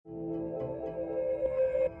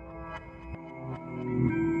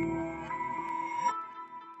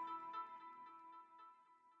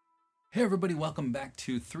Hey everybody, welcome back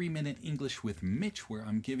to 3-Minute English with Mitch, where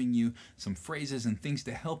I'm giving you some phrases and things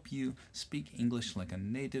to help you speak English like a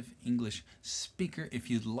native English speaker.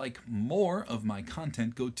 If you'd like more of my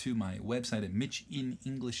content, go to my website at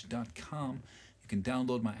mitchinenglish.com. You can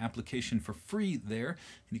download my application for free there, and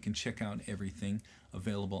you can check out everything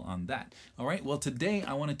available on that. All right, well today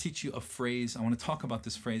I want to teach you a phrase. I want to talk about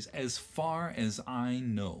this phrase, as far as I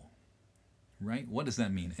know. Right? What does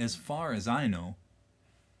that mean? As far as I know.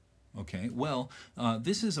 Okay, well,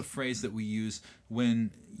 this is a phrase that we use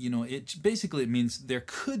when, it means there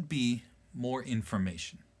could be more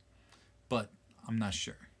information, but I'm not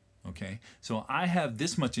sure. Okay, so I have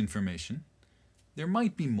this much information. There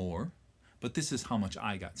might be more, but this is how much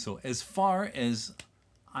I got. So as far as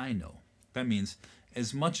I know, that means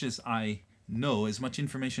as much as I know, as much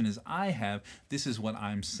information as I have, this is what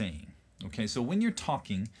I'm saying. Okay, so when you're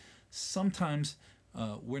talking, sometimes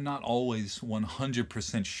we're not always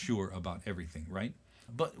 100% sure about everything, right?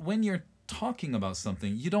 But when you're talking about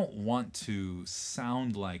something, you don't want to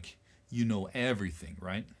sound like you know everything,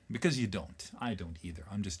 right? Because you don't. I don't either.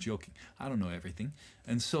 I'm just joking. I don't know everything.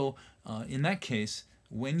 And so in that case,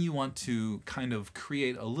 when you want to kind of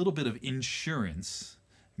create a little bit of insurance,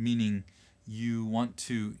 meaning you want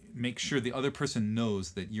to make sure the other person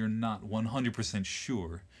knows that you're not 100%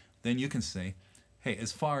 sure, then you can say, hey,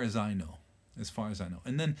 as far as I know. As far as I know.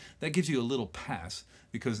 And then that gives you a little pass,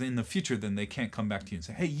 because in the future then they can't come back to you and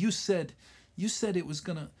say, hey, you said it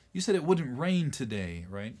wouldn't rain today,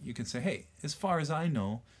 right? You can say, hey, as far as I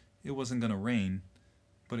know, it wasn't gonna rain,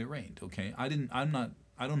 but it rained. Okay, I don't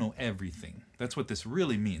know everything. That's what this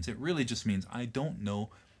really means. It really just means I don't know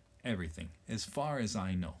everything, as far as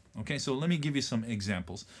I know. Okay, so let me give you some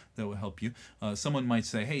examples that will help you. Someone might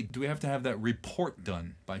say, hey, do we have to have that report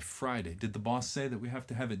done by Friday? Did the boss say that we have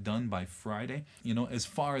to have it done by Friday? As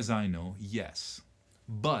far as I know, yes.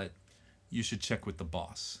 But you should check with the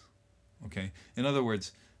boss. Okay? In other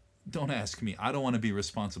words, don't ask me. I don't want to be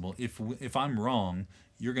responsible. If I'm wrong,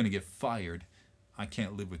 you're going to get fired. I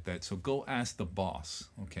can't live with that. So go ask the boss.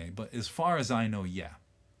 Okay? But as far as I know, yeah.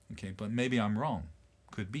 Okay? But maybe I'm wrong.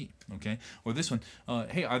 Could be, okay? Or this one,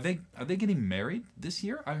 hey, are they getting married this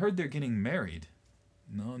year? I heard they're getting married.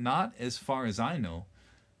 No, not as far as I know.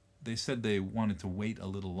 They said they wanted to wait a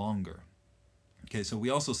little longer. Okay, so we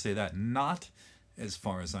also say that, not as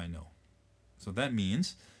far as I know. So that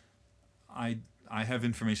means I have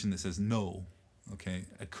information that says no, okay?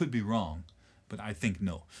 I could be wrong, but I think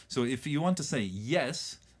no. So if you want to say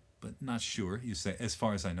yes, but not sure, you say as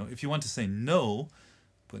far as I know. If you want to say no,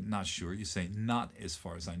 but not sure, you say not as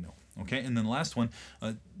far as I know. Okay, and then the last one,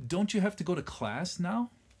 don't you have to go to class now?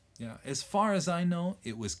 Yeah, as far as I know,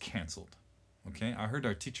 it was canceled. Okay, I heard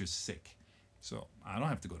our teacher's sick, so I don't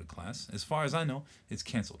have to go to class. As far as I know, it's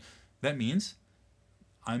canceled. That means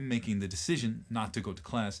I'm making the decision not to go to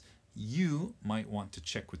class. You might want to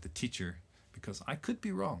check with the teacher, because I could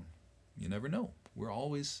be wrong. You never know. We're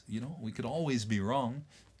always, we could always be wrong.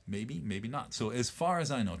 Maybe, maybe not. So as far as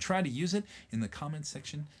I know, try to use it in the comment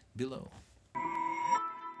section below.